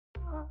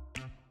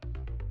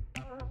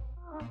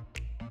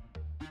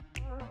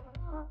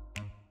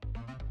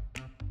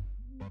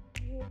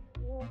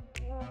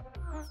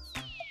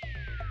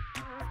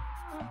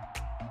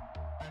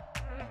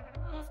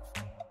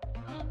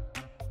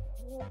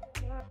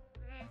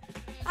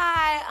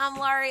Hi, I'm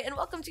Larie, and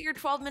welcome to your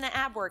 12-minute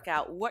ab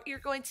workout. What you're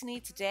going to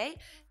need today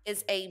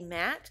is a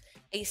mat,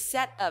 a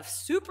set of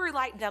super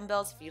light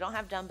dumbbells. If you don't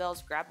have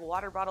dumbbells, grab a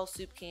water bottle,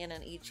 soup can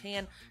in each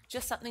hand,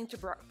 just something to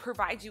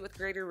provide you with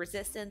greater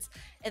resistance.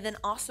 And then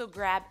also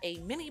grab a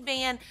mini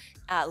band,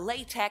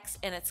 latex,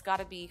 and it's got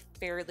to be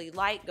fairly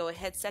light. Go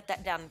ahead, set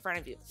that down in front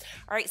of you.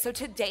 All right, so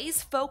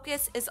today's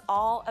focus is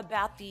all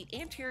about the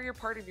anterior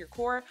part of your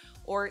core,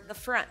 or the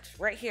front,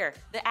 right here,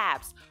 the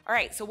abs. All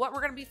right, so what we're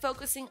going to be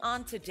focusing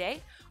on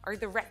today are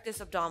the rectus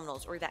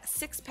abdominals, or that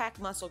six-pack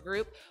muscle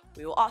group.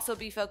 We will also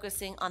be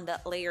focusing on the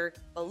layer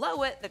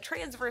below it, the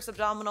transverse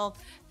abdominal,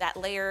 that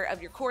layer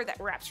of your core that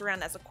wraps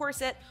around as a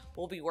corset.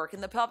 We'll be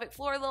working the pelvic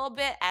floor a little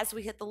bit as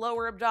we hit the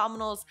lower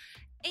abdominals,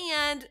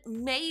 and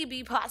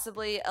maybe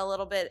possibly a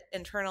little bit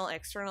internal and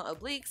external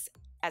obliques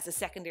as a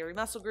secondary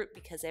muscle group,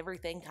 because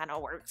everything kind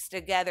of works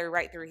together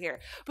right through here.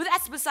 But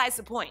that's besides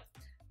the point.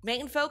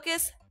 Main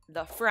focus,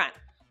 the front.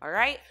 All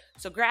right,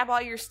 so grab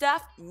all your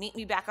stuff, meet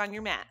me back on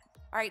your mat.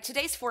 All right,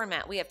 today's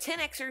format, we have 10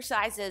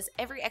 exercises,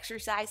 every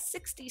exercise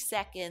 60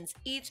 seconds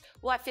each.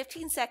 We'll have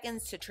 15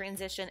 seconds to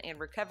transition and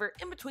recover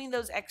in between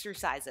those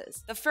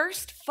exercises. The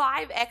first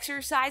 5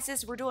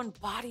 exercises, we're doing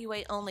body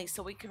weight only,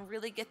 so we can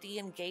really get the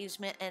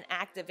engagement and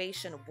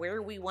activation where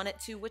we want it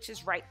to, which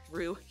is right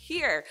through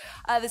here.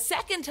 The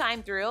second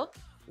time through,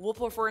 we'll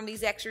perform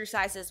these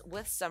exercises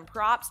with some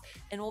props,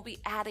 and we'll be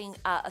adding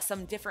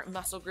some different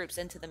muscle groups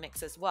into the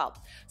mix as well.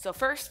 So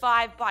first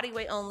 5, body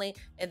weight only,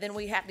 and then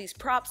we have these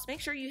props. Make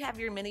sure you have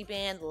your mini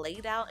band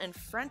laid out in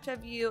front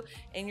of you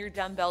and your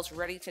dumbbells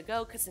ready to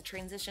go, because the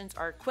transitions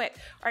are quick.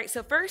 All right,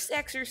 so first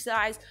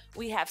exercise,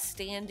 we have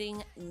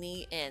standing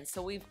knee in.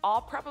 So we've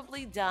all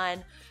probably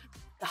done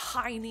the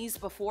high knees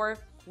before.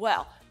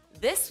 Well,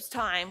 this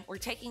time we're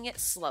taking it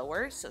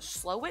slower, so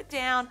slow it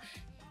down.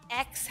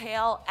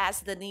 Exhale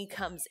as the knee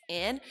comes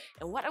in.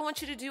 And what I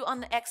want you to do on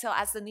the exhale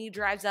as the knee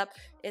drives up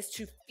is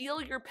to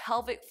feel your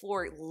pelvic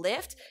floor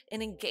lift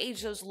and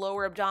engage those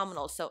lower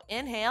abdominals. So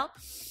inhale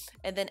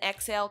and then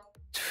exhale,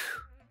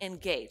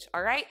 engage.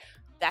 All right,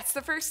 that's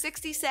the first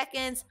 60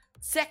 seconds.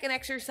 Second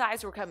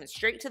exercise, we're coming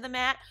straight to the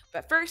mat,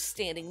 but first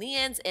standing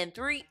knee ins in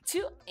 3,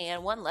 2,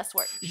 and 1. Let's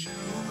work.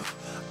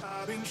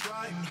 I've been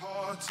trying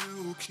hard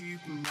to keep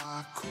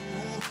my cool,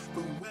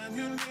 but when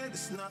you're near,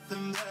 there's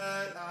nothing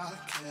that I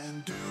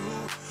can do.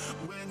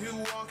 When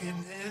you're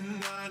walking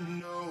in, I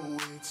know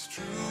it's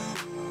true.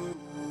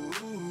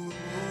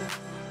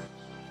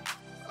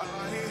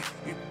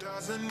 It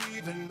doesn't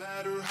even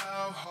matter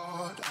how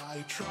hard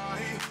I try,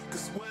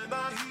 'cause when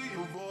I hear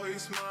your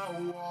voice, my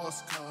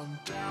walls come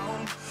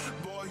down.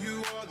 Boy,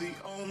 you are the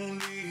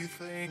only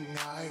thing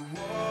I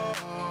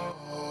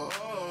want.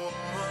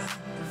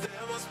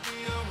 There must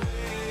be a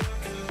way I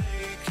can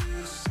make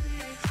you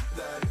see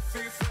that if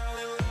we fell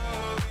in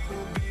love, it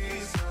would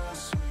be so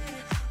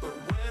sweet. But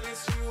when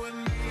it's you and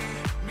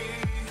me,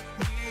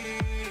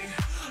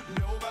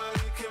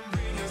 nobody can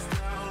bring us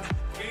down,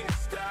 bring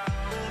us down.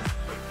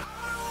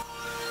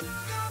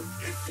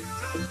 If you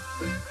don't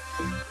love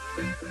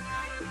me,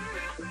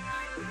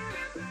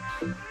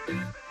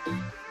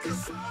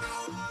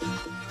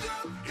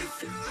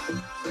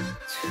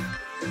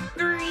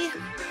 3,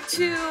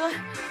 2,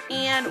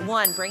 and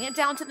 1. Bring it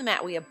down to the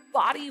mat. We have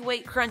body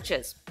weight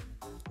crunches.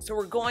 So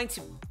we're going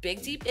to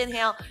big deep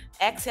inhale,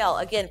 exhale.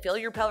 Again, feel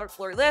your pelvic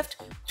floor lift.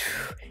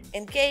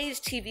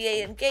 Engage,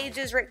 TVA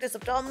engages, rectus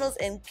abdominals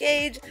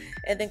engage,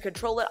 and then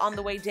control it on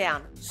the way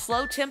down.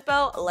 Slow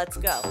tempo, let's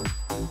go.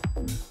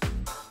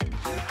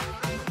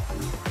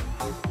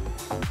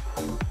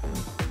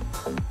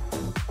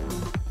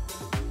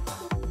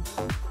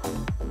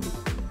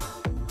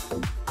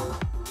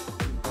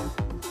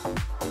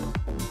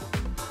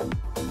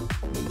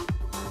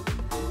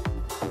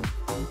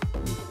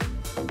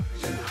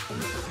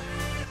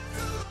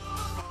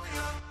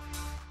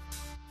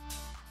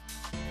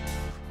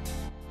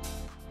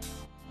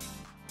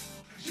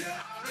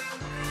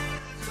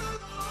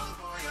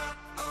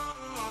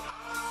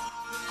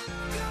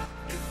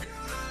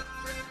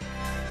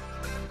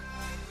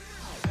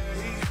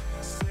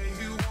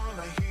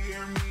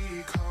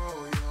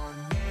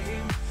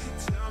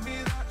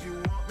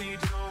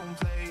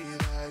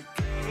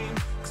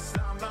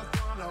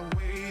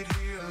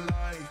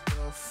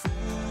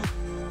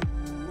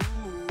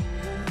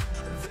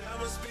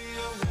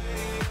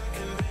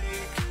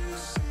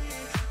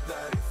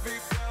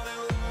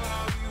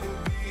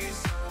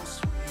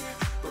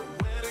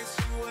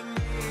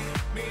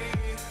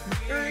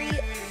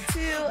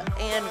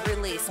 And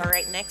release. All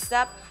right, next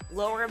up,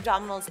 lower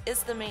abdominals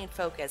is the main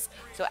focus.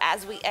 So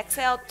as we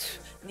exhale,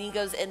 knee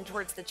goes in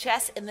towards the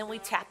chest, and then we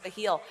tap the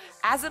heel.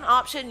 As an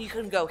option, you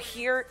can go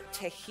here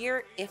to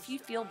here if you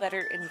feel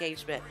better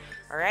engagement.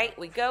 All right,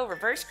 we go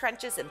reverse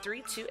crunches in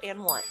 3, 2,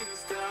 and 1.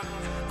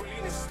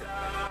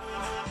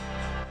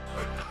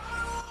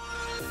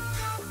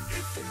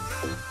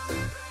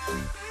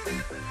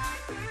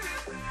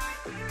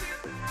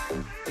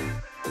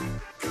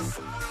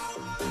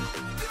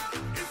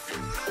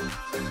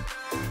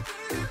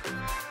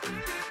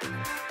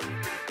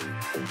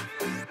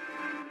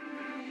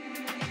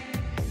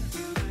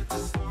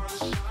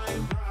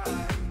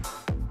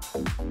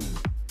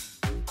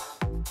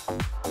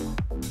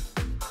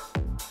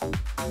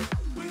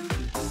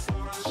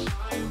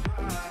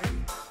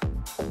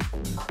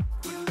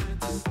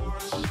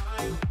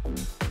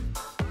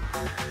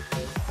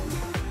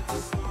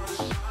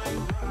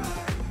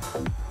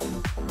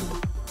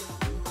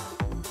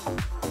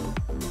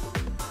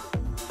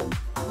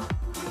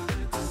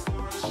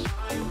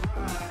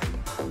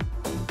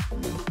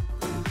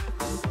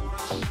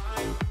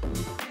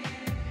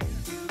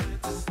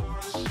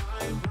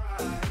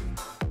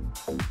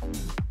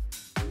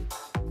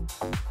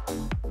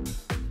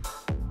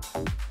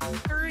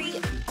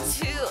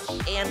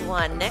 and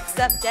 1. Next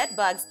up, dead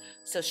bugs.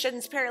 So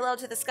shins parallel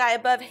to the sky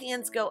above,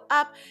 hands go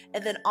up,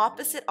 and then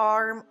opposite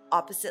arm,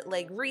 opposite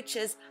leg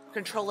reaches.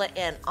 Control it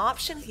in.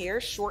 Option here,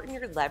 shorten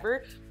your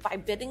lever by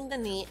bending the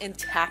knee and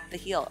tap the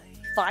heel.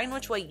 Find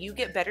which way you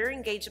get better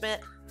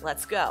engagement.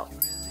 Let's go.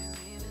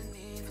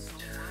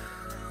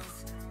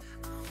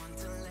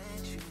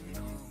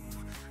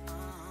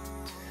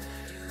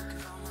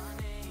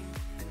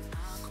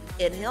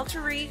 Inhale to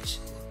reach,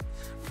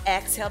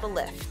 exhale to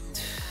lift.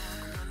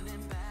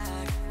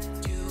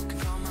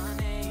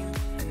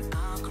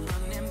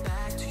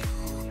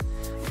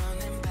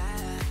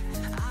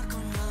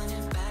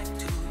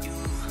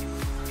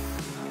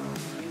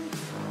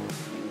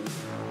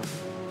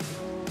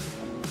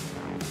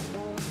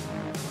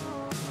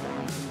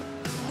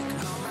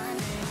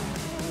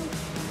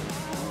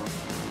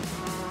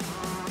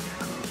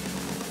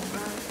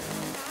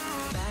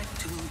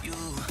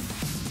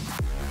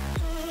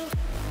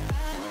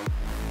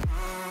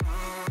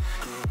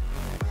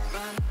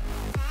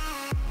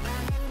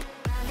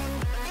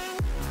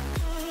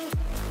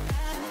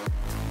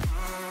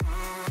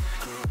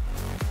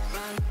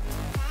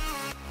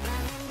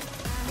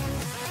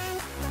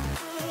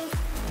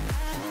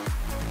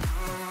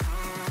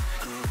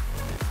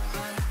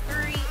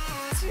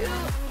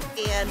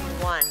 And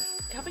 1.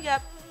 Coming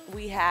up,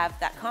 we have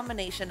that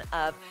combination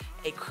of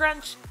a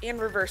crunch and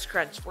reverse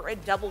crunch for a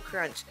double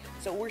crunch.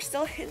 So we're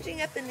still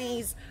hinging at the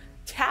knees,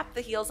 tap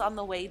the heels on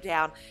the way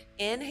down.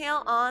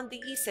 Inhale on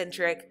the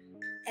eccentric,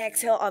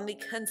 exhale on the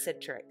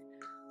concentric.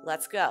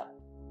 Let's go.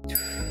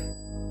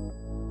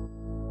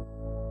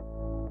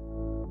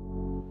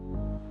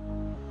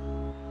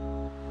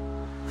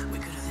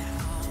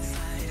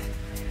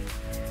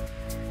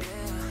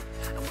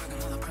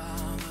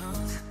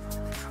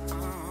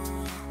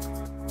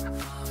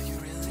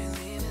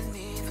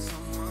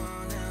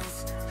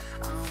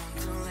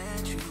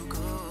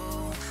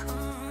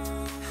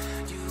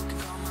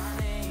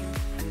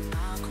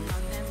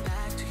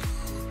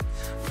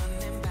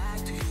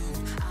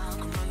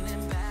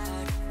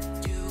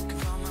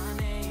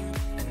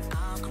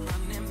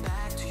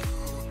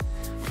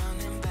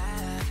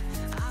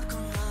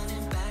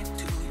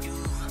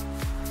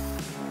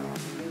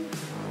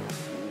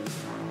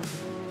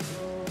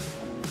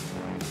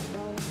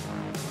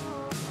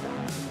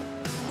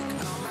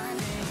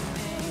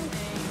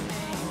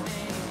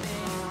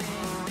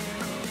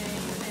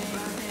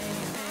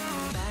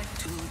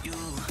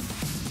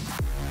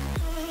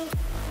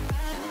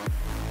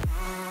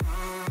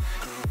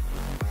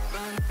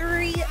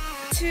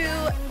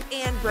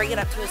 And bring it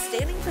up to a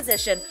standing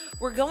position.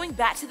 We're going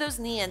back to those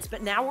knee ends,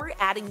 but now we're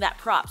adding that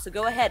prop. So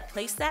go ahead,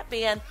 place that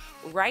band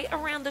right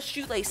around the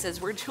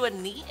shoelaces. We're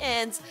doing knee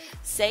ends,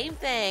 same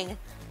thing.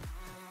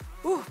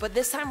 Ooh, but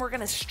this time we're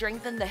gonna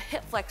strengthen the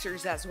hip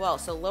flexors as well.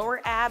 So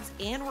lower abs,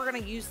 and we're gonna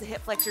use the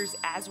hip flexors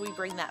as we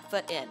bring that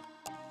foot in.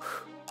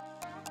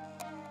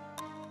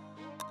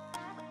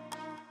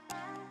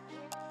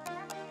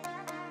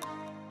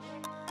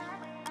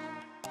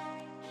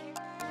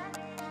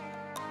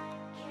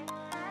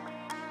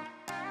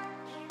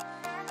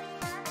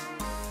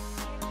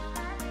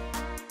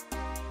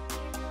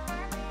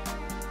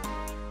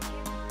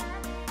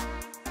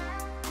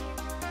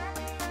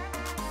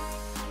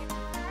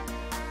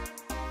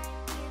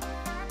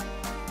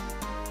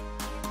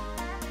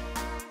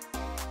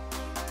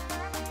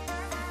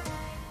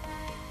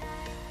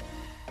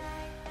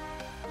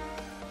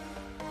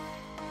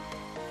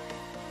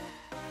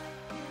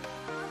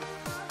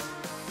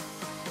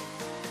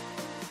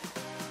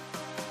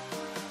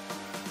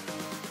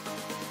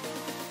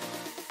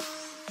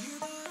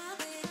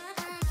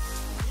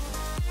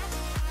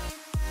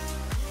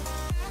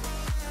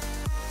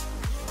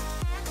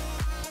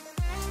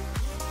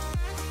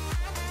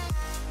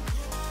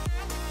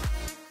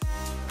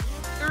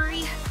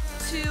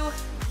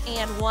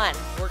 And 1.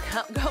 We're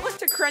going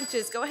to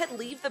crunches. Go ahead,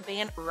 leave the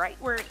band right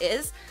where it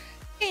is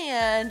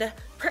and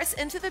press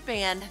into the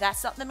band.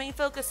 That's not the main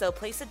focus though.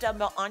 Place a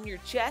dumbbell on your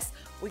chest.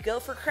 We go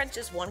for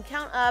crunches, 1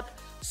 count up,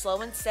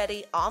 slow and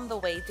steady on the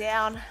way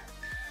down.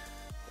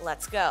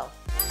 Let's go.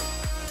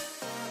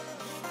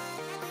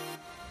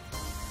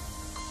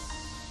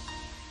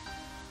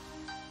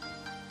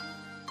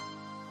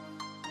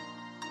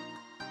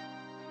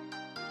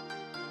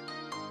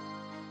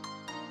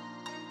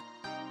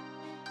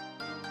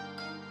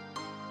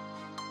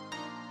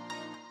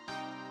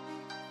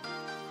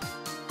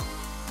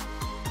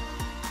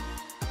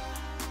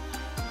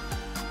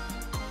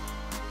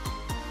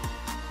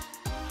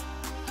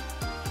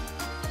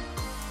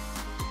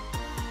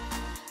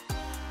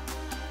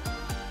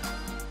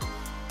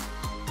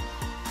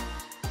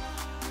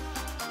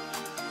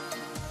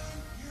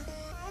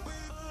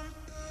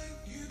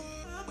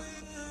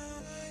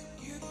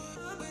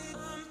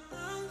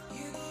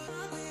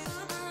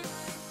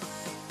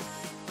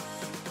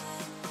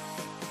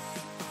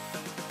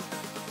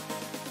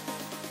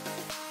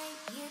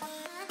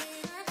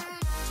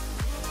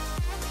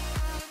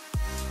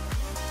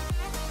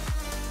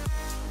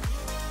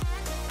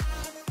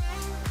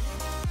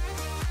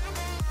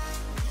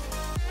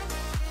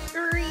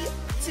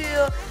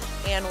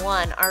 and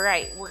 1. All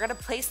right, we're gonna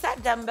place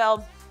that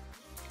dumbbell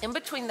in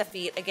between the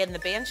feet. Again, the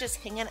band's just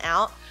hanging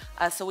out,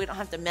 so we don't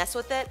have to mess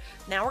with it.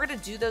 Now we're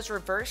gonna do those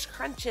reverse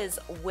crunches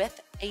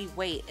with a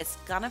weight. It's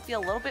gonna feel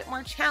a little bit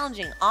more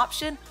challenging.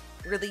 Option,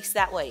 release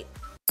that weight.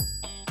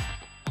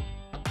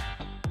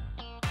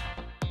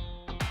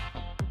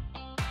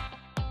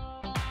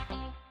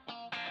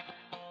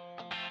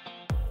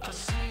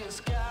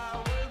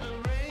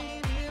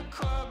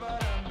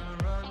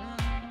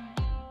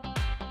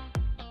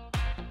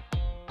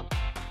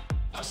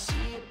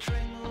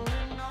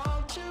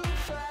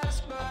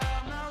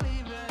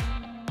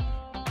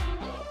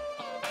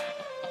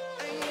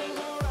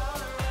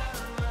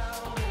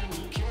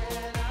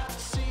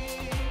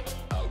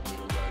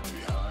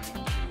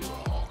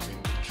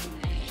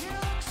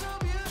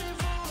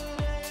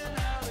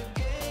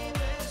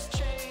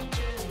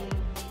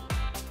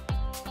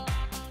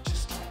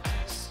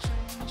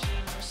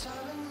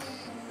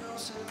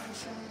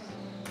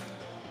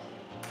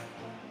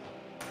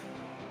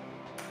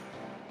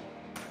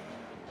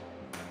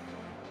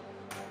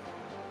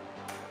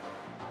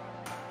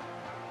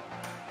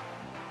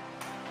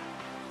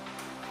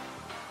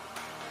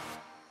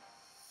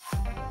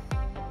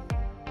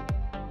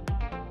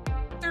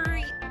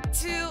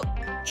 Two,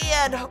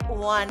 and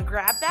 1.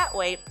 Grab that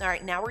weight. All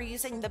right, now we're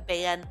using the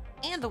band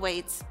and the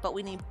weights, but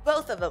we need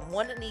both of them,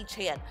 one in each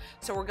hand.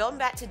 So we're going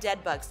back to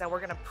dead bugs. Now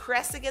we're gonna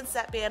press against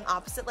that band,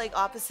 opposite leg,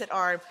 opposite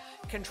arm,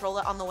 control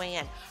it on the way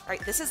in. All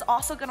right, this is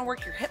also gonna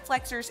work your hip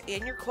flexors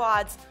and your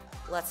quads.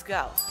 Let's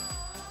go.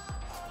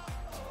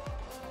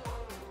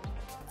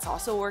 It's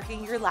also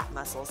working your lat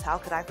muscles. How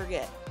could I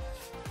forget?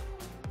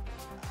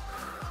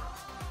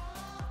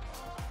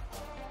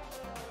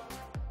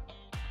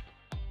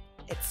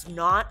 It's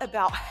not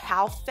about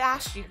how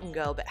fast you can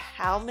go, but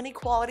how many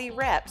quality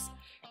reps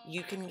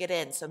you can get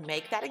in. So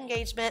make that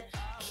engagement,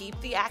 keep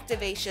the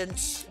activation,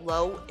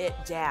 slow it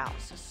down.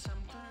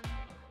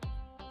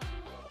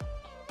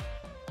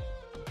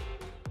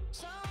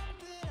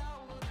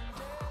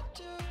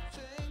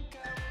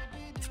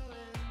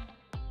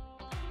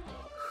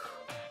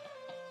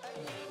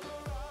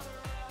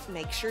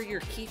 Make sure you're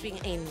keeping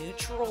a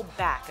neutral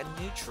back,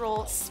 a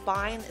neutral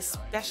spine,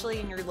 especially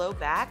in your low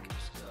back.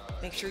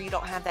 Make sure you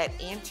don't have that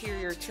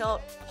anterior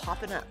tilt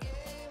popping up.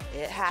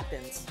 It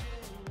happens.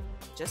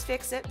 Just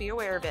fix it, be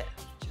aware of it.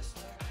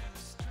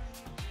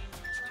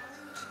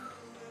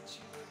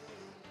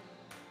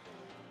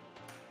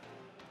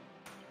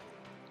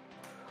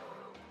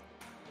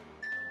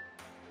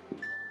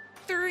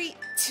 Three,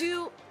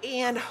 2,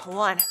 and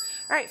 1. All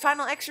right,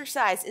 final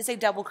exercise is a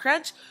double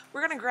crunch.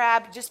 We're gonna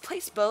grab, just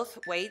place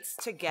both weights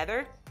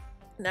together.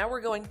 Now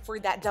we're going for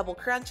that double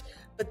crunch,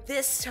 but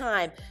this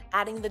time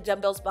adding the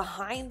dumbbells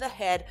behind the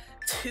head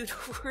to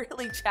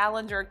really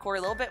challenge our core a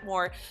little bit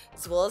more,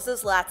 as well as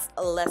those lats.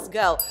 Let's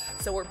go.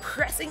 So we're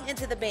pressing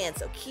into the band,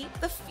 so keep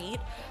the feet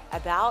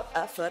about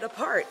a foot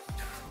apart.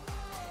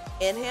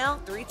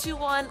 Inhale, 3, 2,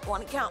 1,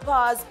 1 count,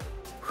 pause,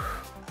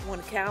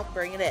 1 count,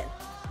 bring it in.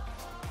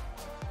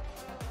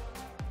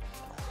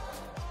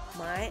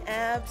 My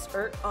abs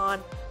are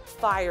on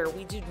fire.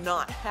 We do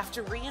not have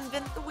to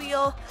reinvent the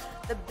wheel.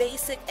 The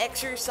basic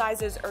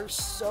exercises are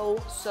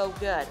so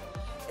good,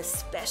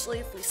 especially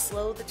if we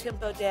slow the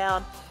tempo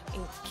down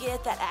and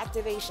get that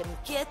activation,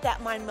 get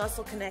that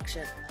mind-muscle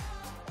connection.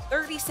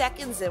 30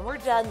 seconds and we're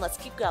done. Let's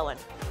keep going.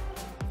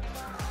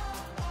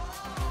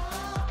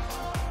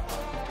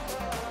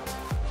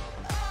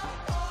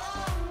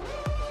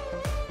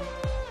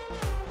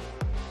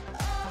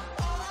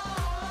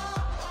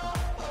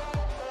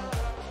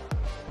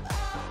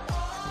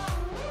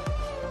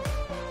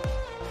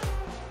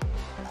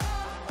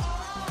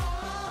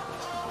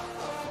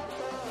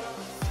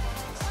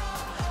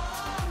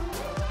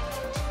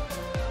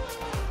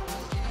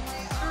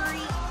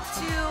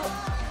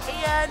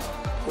 And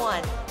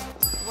 1.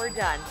 We're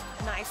done.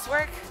 Nice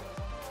work.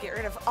 Get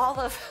rid of all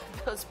of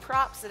those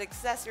props and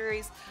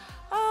accessories.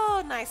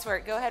 Oh, nice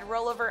work. Go ahead,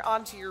 roll over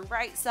onto your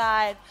right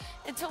side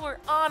until we're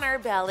on our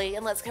belly,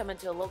 and let's come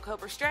into a little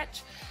cobra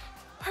stretch.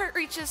 Heart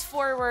reaches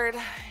forward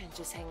and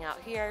just hang out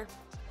here.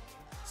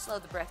 Slow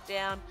the breath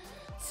down.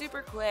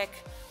 Super quick.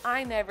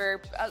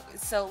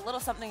 So a little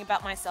something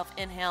about myself.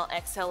 Inhale,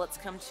 exhale. Let's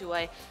come to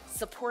a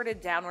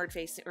supported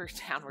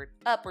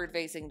upward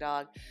facing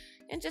dog.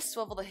 And just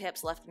swivel the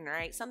hips left and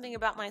right. Something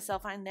about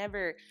myself, I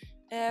never,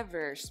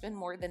 ever spend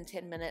more than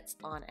 10 minutes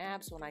on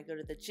abs when I go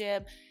to the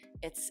gym.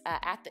 It's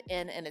at the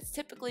end, and it's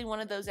typically one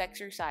of those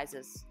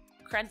exercises.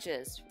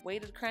 Crunches,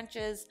 weighted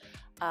crunches,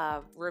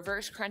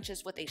 reverse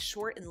crunches with a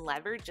short and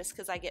levered, just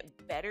because I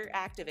get better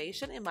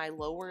activation in my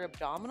lower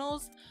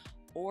abdominals,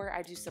 or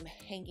I do some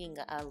hanging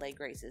leg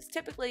raises,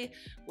 typically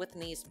with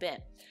knees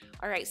bent.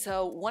 All right,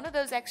 so one of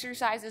those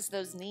exercises,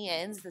 those knee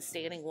ends, the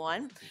standing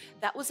one,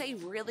 that was a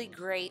really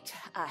great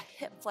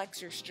hip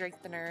flexor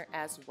strengthener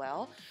as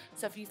well.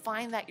 So if you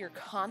find that you're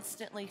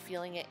constantly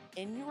feeling it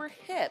in your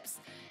hips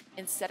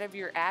instead of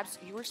your abs,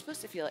 you were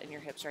supposed to feel it in your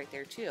hips right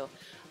there too.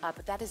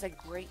 But that is a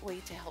great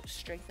way to help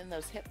strengthen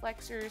those hip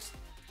flexors.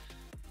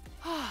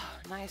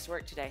 Nice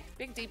work today.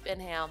 Big deep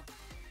inhale.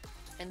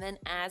 And then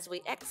as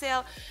we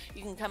exhale,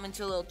 you can come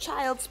into a little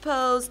child's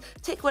pose.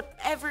 Take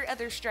whatever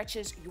other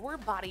stretches your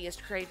body is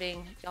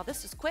craving. Y'all,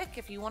 this is quick.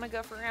 If you want to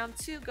go for round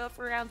two, go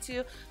for round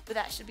two. But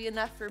that should be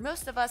enough for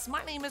most of us.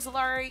 My name is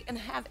Larie, and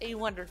have a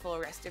wonderful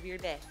rest of your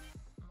day.